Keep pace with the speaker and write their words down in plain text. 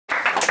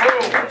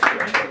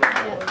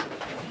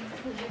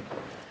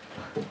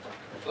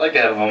I'd like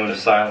to have a moment of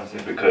silence,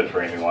 if we could,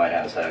 for Amy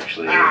Winehouse,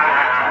 actually,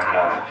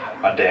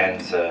 on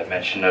Dan's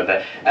mention of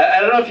that. I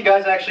don't know if you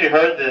guys actually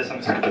heard this. I'm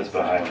just going to put this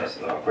behind me, it's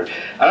awkward.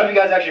 I don't know if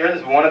you guys actually heard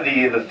this, but one of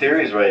the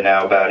theories right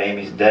now about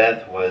Amy's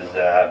death was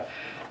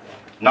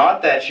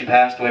not that she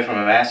passed away from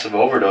a massive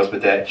overdose,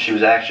 but that she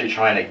was actually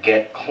trying to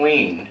get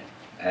clean,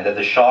 and that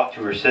the shock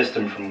to her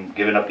system from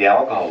giving up the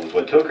alcohol was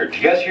what took her. Did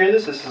you guys hear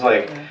this? This is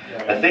like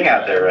a thing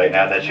out there right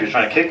now, that she was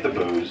trying to kick the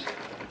booze,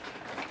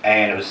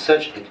 and it was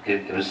such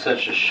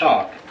a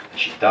shock that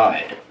she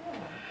died.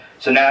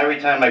 So now every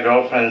time my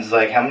girlfriend's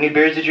like, "How many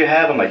beers did you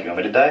have?" I'm like, "You want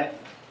me to die?"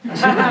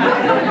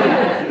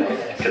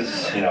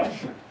 Because, you know,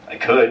 I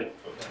could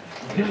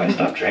if I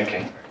stopped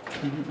drinking.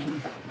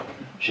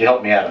 She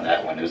helped me out on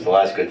that one. It was the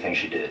last good thing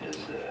she did, is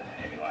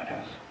Amy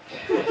Winehouse.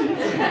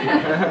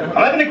 I'm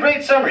having a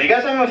great summer. You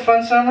guys having a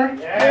fun summer?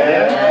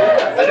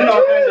 Yeah. I did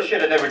all kinds of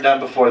shit I'd never done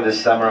before this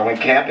summer. I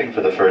went camping for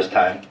the first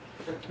time.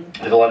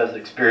 There's a lot of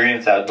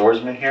experienced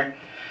outdoorsmen here.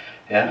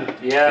 Yeah?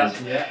 Yeah.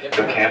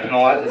 Go camping a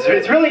lot.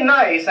 It's really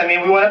nice. I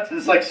mean, we went up to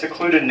this like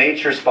secluded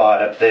nature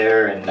spot up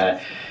there in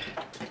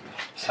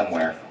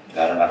somewhere.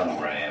 I don't know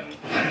where I am.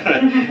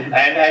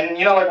 and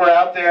you know, like, we're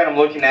out there and I'm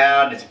looking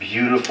out and it's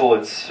beautiful,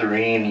 it's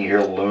serene, you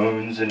hear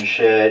loons and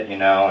shit, you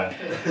know, and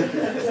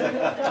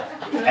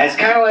it's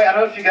kind of like, I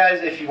don't know if you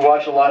guys, if you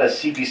watch a lot of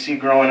CBC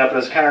growing up,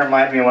 it kind of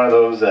reminded me of one of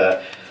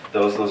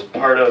those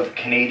part of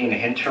Canadian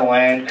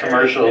hinterland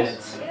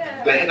commercials.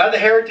 Not the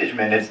Heritage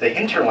Men, it's the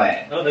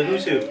hinterland. Oh, the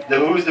Who's Who. The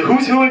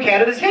Who's Who in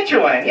Canada's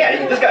hinterland.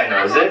 Yeah, this guy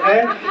knows it,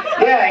 man.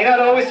 Yeah, you know, it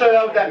always started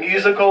out with that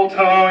musical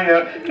tone, you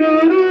know.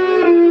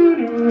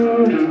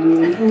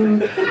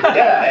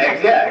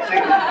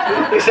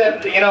 Yeah,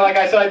 except, you know, like,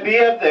 so I'd be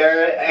up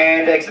there,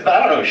 and except I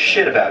don't know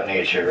shit about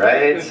nature,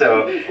 right?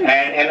 So,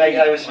 and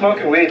I was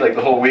smoking weed like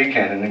the whole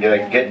weekend, and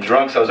like getting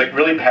drunk, so I was like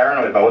really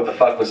paranoid about what the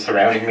fuck was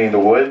surrounding me in the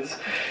woods.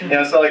 You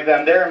know, so like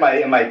I'm there in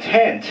my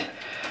tent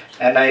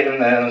at night,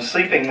 and I'm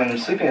sleeping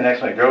next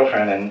to my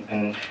girlfriend,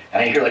 and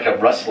I hear like a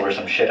rustle or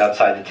some shit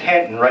outside the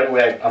tent, and right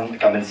away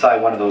I'm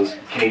inside one of those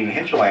Canadian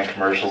hinterland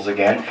commercials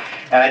again,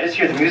 and I just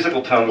hear the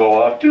musical tone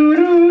go off. Doo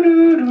doo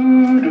doo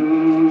doo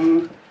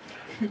doo.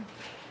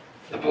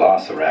 The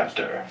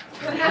Velociraptor.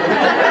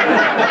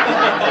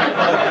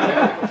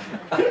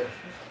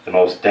 The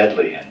most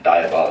deadly and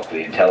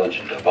diabolically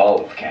intelligent of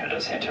all of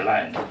Canada's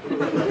hinterland.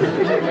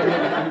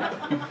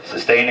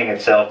 Sustaining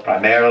itself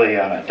primarily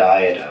on a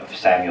diet of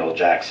Samuel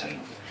Jackson.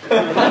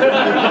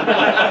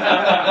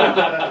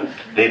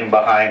 Leaving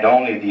behind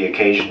only the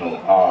occasional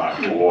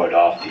arm to ward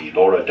off the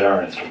Laura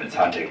Derns from its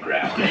hunting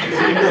ground.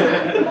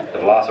 The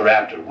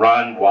Velociraptor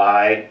run.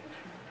 Why?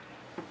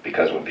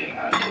 Because we're being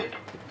hunted.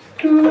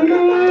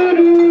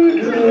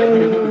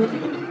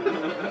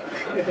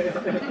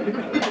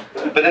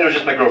 But then it was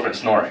just my girlfriend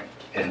snoring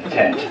in the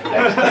tent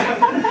next to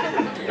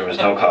me. There was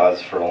no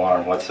cause for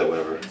alarm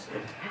whatsoever.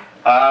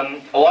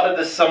 A lot of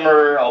this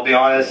summer, I'll be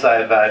honest,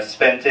 I've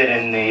spent it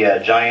in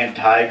the Giant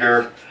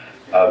Tiger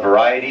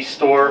variety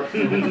store.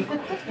 You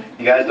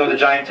guys know the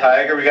Giant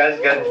Tiger? You guys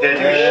got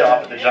to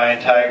shop at the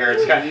Giant Tiger.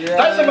 It's kind of,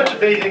 not so much a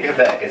big thing in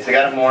Quebec. They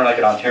got it more like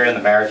in Ontario and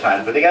the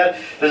Maritimes. But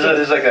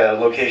there's like a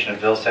location in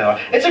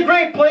Ville-Saint-Laurent. It's a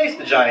great place,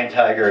 the Giant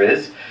Tiger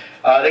is.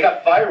 They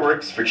got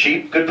fireworks for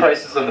cheap, good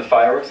prices on the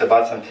fireworks. I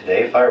bought some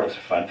today. Fireworks are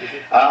fun.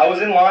 I was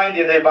in line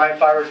the other day buying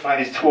fireworks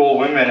behind these two old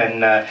women,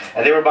 and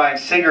they were buying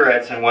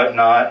cigarettes and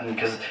whatnot, and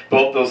because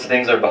both those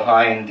things are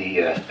behind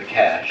the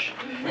cash,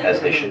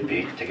 as they should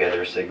be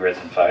together, cigarettes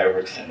and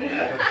fireworks. And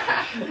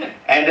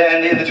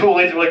the two old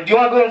ladies were like, "Do you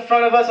want to go in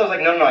front of us?" I was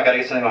like, "No, I got to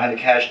get something behind the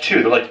cash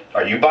too." They're like,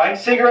 "Are you buying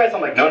cigarettes?" I'm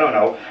like, "No,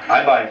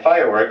 I'm buying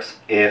fireworks.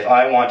 If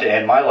I want to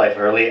end my life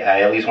early,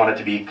 I at least want it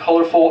to be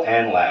colorful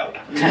and loud."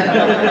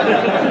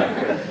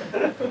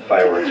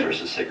 Fireworks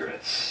versus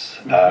cigarettes.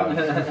 But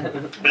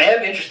they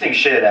have interesting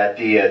shit at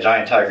the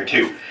Giant Tiger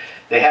too.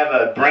 They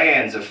have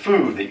brands of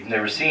food that you've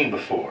never seen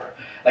before.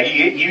 Like, you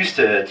get used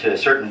to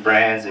certain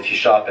brands if you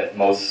shop at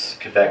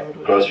most Quebec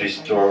grocery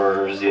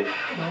stores.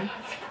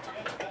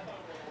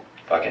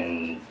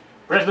 Fucking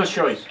President's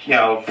Choice. You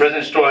know,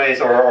 President's Choice,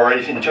 or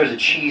if in terms of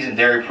cheese and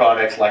dairy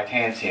products,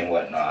 Lactancy and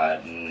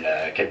whatnot, and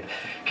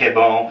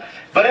Quebon.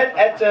 But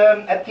at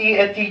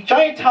the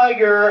Giant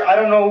Tiger, I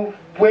don't know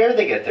where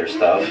they get their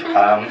stuff,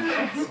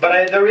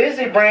 but there is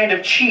a brand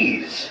of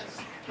cheese.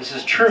 This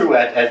is true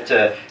at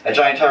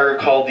Giant Tiger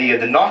called the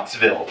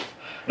Knoxville.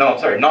 No, I'm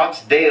sorry,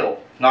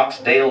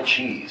 Knoxdale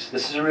cheese.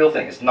 This is a real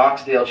thing. It's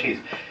Knoxdale cheese.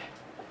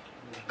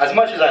 As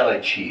much as I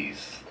like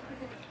cheese,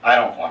 I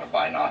don't want to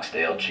buy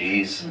Knoxdale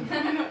cheese.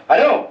 I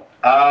don't.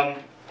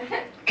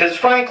 Because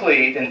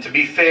frankly, and to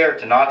be fair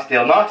to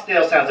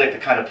Knoxdale sounds like the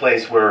kind of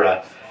place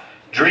where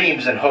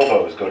dreams and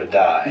hobos go to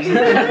die.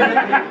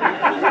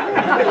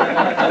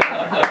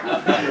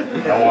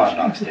 I don't want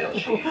Knoxdale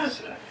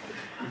cheese.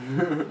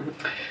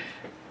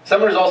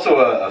 Summer is also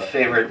a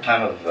favorite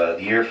time of the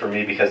year for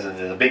me because of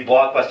the big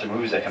blockbuster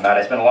movies that come out.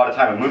 I spend a lot of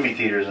time in movie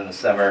theaters in the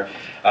summer.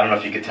 I don't know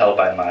if you could tell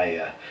by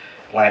my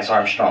Lance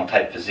Armstrong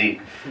type physique,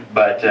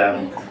 but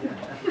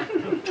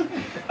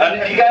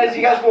Do you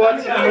guys go out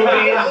to the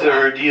movies,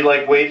 or do you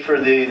like wait for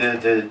the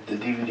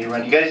DVD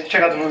run? You guys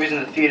check out the movies in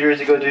the theaters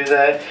to go do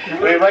that?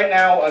 Right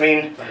now,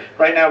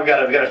 we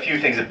got a few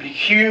things,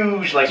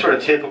 huge, like sort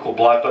of typical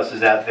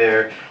blockbusters out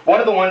there. One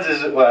of the ones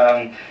is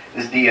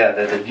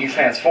the new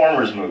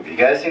Transformers movie. You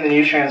guys seen the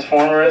new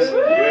Transformers?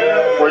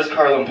 Yeah. Where's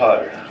Carlin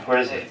Potter? Where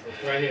is he?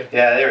 Right here.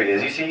 Yeah, there he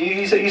is.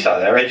 You saw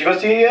that, right? Did you go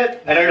see it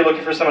yet? I know you're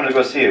looking for someone to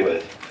go see it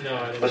with. No,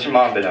 I didn't. What's your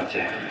mom been up to?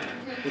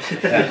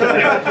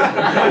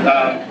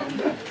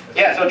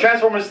 Yeah, so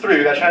Transformers 3,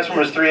 we got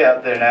Transformers 3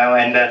 out there now,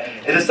 and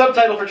the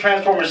subtitle for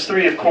Transformers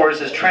 3, of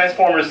course, is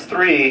Transformers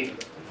 3,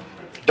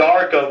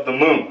 Dark of the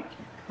Moon.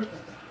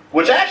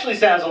 Which actually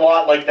sounds a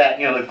lot like that,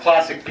 the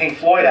classic Pink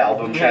Floyd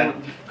album,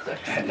 Transformers.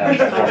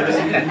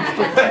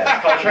 Yeah,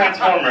 it's called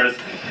Transformers.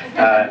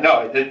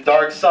 No, the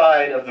Dark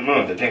Side of the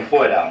Moon, the Pink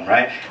Floyd album,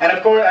 right? And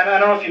of course, I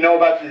don't know if you know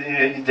about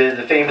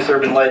the famous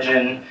urban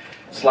legend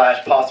 /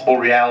 possible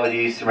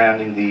reality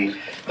surrounding the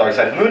Dark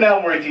Side of the Moon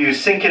album, where if you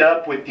sync it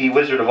up with the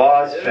Wizard of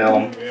Oz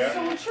film,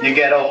 you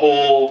get a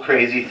whole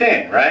crazy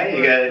thing, right?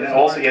 You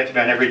have to be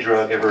on every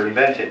drug ever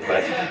invented,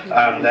 but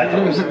that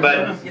helps.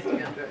 But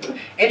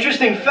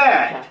interesting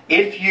fact,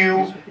 if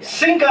you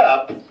sync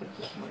up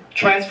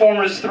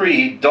Transformers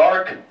 3,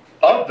 Dark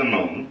of the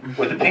Moon,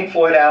 with the Pink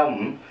Floyd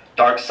album,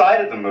 Dark Side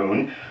of the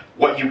Moon,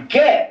 what you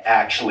get,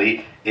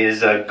 actually,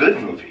 is a good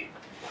movie.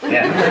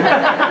 Yeah.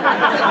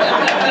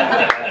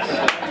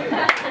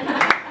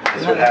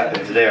 That's what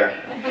happens there.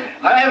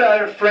 I had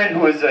a friend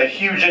who was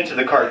huge into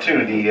the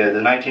cartoon, the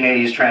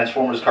 1980s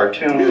Transformers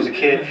cartoon when he was a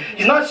kid.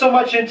 He's not so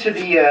much into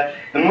the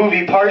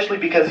movie, partially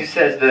because he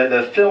says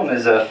the film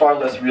is far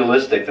less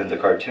realistic than the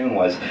cartoon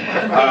was.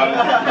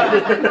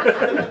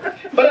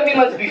 But I mean,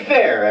 let's be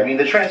fair. I mean,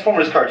 the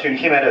Transformers cartoon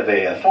came out of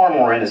a far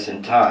more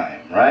innocent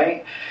time,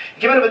 right? It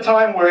came out of a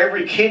time where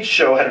every kid's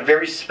show had a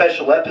very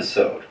special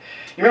episode.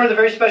 You remember the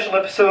very special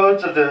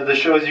episodes of the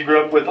shows you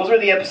grew up with? Those were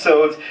the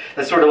episodes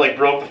that sort of like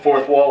broke the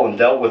fourth wall and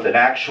dealt with an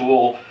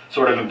actual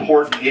sort of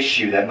important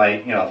issue that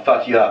might,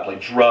 fuck you up, like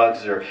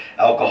drugs or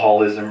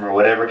alcoholism or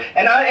whatever.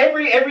 And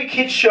every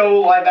kid's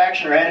show, live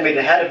action or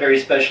animated, had a very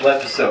special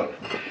episode.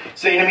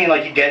 So you know what I mean?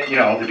 Like you get,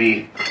 to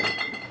be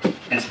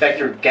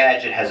Inspector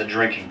Gadget has a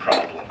drinking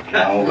problem,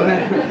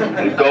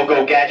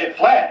 Go-Go Gadget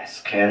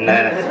Flask, and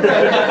and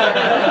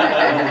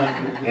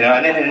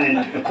then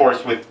of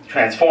course with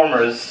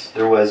Transformers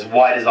there was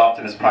Why Does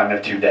Optimus Prime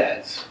Have Two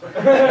Dads?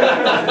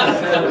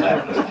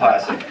 That was a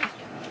classic.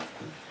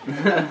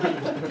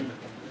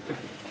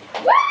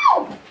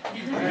 Woo!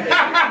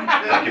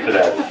 Thank you for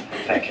that.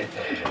 Thank you.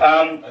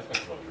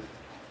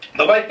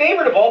 But my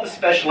favorite of all the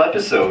special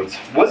episodes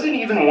wasn't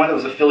even one that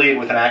was affiliated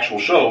with an actual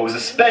show. It was a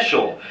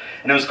special,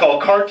 and it was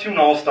called Cartoon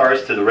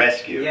All-Stars to the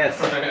Rescue. Yes.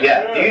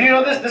 Yeah. You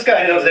know this? This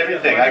guy knows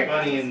everything.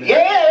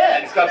 Yeah.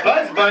 It's got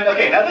Bugs Bunny.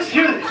 Okay, now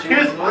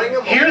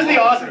here's the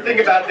awesome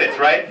thing about this,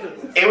 right?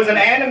 It was an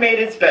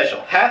animated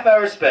special,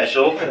 half-hour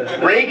special,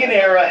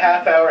 Reagan-era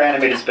half-hour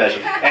animated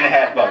special. And it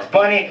had Bugs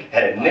Bunny, it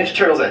had Ninja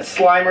Turtles, it had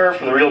Slimer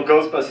from the real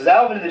Ghostbusters,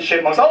 Alvin and the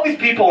Chipmunks, all these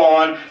people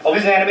on, all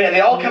these animated, and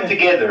they all come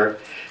together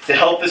to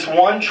help this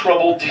one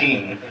troubled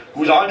teen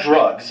who's on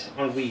drugs.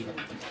 On weed.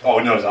 Oh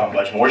no, it's on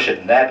much more shit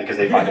than that because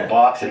they find a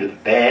box under the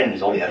bed and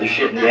there's all the other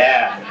shit.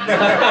 Yeah.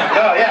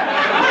 Oh yeah.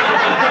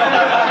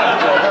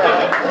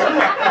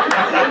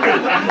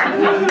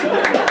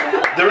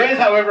 There is,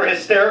 however, a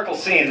hysterical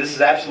scene, this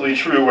is absolutely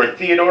true, where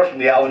Theodore from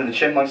the Alvin and the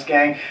Chipmunks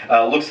gang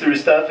looks through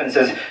his stuff and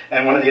says,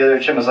 and one of the other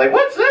chipmunks is like,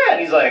 "What's that?"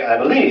 And he's like, "I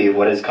believe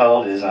what is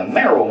called is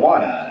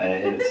marijuana." And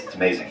it's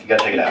amazing. You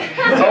gotta check it out.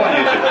 It's all on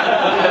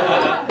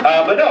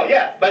YouTube. But no,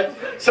 yeah. But,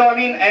 so I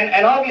mean,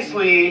 and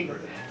obviously,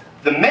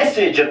 the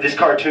message of this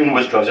cartoon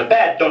was drugs are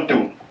bad, don't do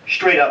them.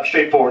 Straight up,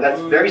 straightforward,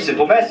 that's a very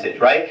simple message,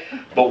 right?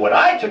 But what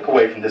I took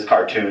away from this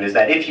cartoon is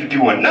that if you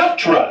do enough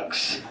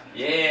drugs,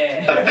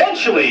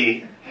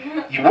 eventually,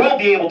 you will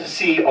be able to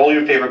see all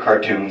your favorite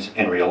cartoons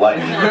in real life.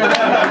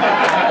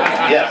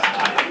 Yes,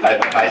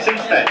 I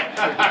since then.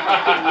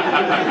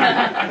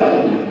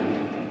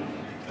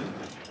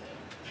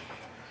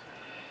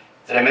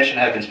 Did I mention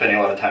I've been spending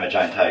a lot of time at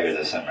Giant Tiger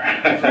this summer?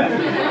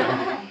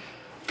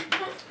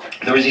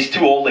 There was these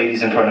two old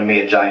ladies in front of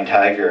me at Giant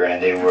Tiger,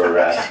 and they were,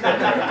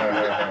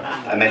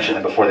 I mentioned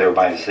them before, they were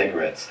buying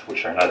cigarettes,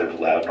 which are neither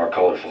loud nor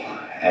colorful.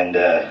 And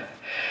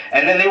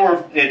then they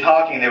were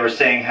talking, they were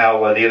saying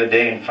how the other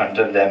day in front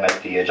of them at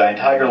the Giant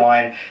Tiger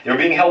line, they were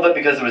being held up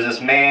because there was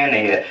this man,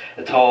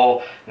 a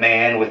tall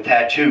man with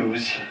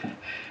tattoos.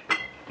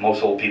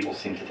 Most old people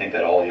seem to think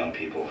that all young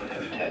people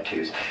have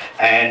tattoos.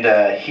 And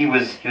he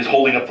was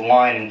holding up the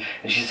line,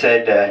 and she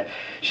said,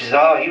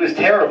 "Oh, he was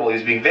terrible. He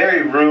was being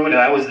very rude." And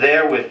I was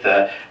there with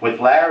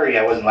Larry.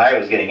 Larry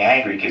was getting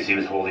angry because he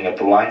was holding up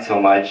the line so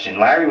much. And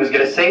Larry was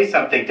going to say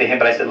something to him,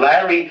 but I said,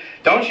 "Larry,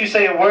 don't you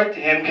say a word to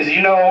him, because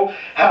you know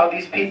how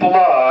these people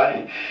are.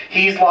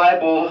 He's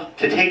liable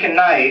to take a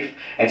knife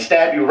and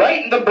stab you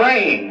right in the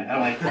brain." And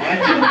I'm like, "What?"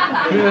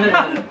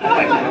 Oh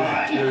my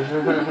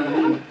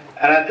God.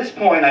 And at this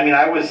point, I mean,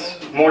 I was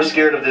more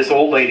scared of this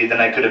old lady than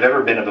I could have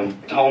ever been of a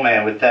tall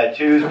man with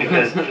tattoos,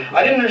 because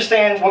I didn't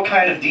understand what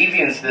kind of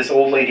deviance this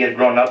old lady had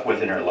grown up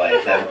with in her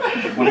life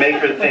that would make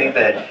her think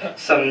that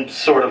some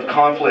sort of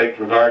conflict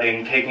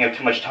regarding taking up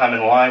too much time in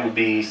line would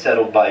be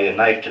settled by a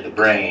knife to the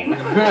brain.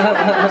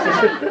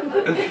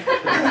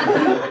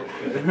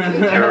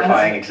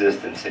 Terrifying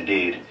existence,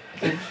 indeed.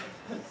 I'm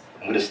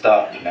going to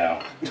stop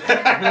now.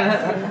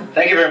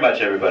 Thank you very much,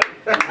 everybody.